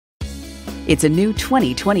It's a new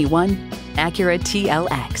 2021 Acura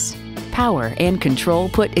TLX. Power and control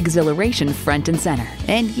put exhilaration front and center.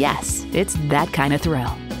 And yes, it's that kind of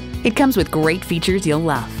thrill. It comes with great features you'll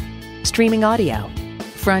love. Streaming audio,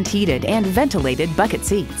 front heated and ventilated bucket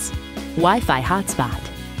seats, Wi-Fi hotspot,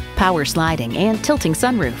 power sliding and tilting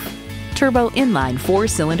sunroof, turbo inline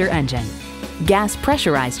 4-cylinder engine, gas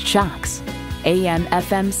pressurized shocks,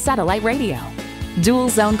 AM/FM satellite radio, dual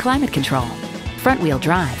zone climate control, front wheel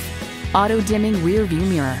drive, auto dimming rear view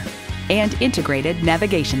mirror, and integrated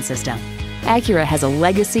navigation system. Acura has a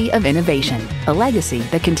legacy of innovation, a legacy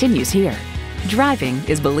that continues here. Driving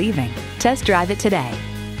is believing. Test drive it today.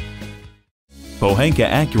 Pohanka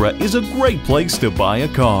Acura is a great place to buy a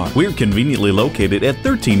car. We're conveniently located at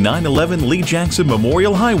 13911 Lee Jackson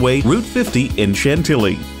Memorial Highway, Route 50 in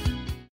Chantilly.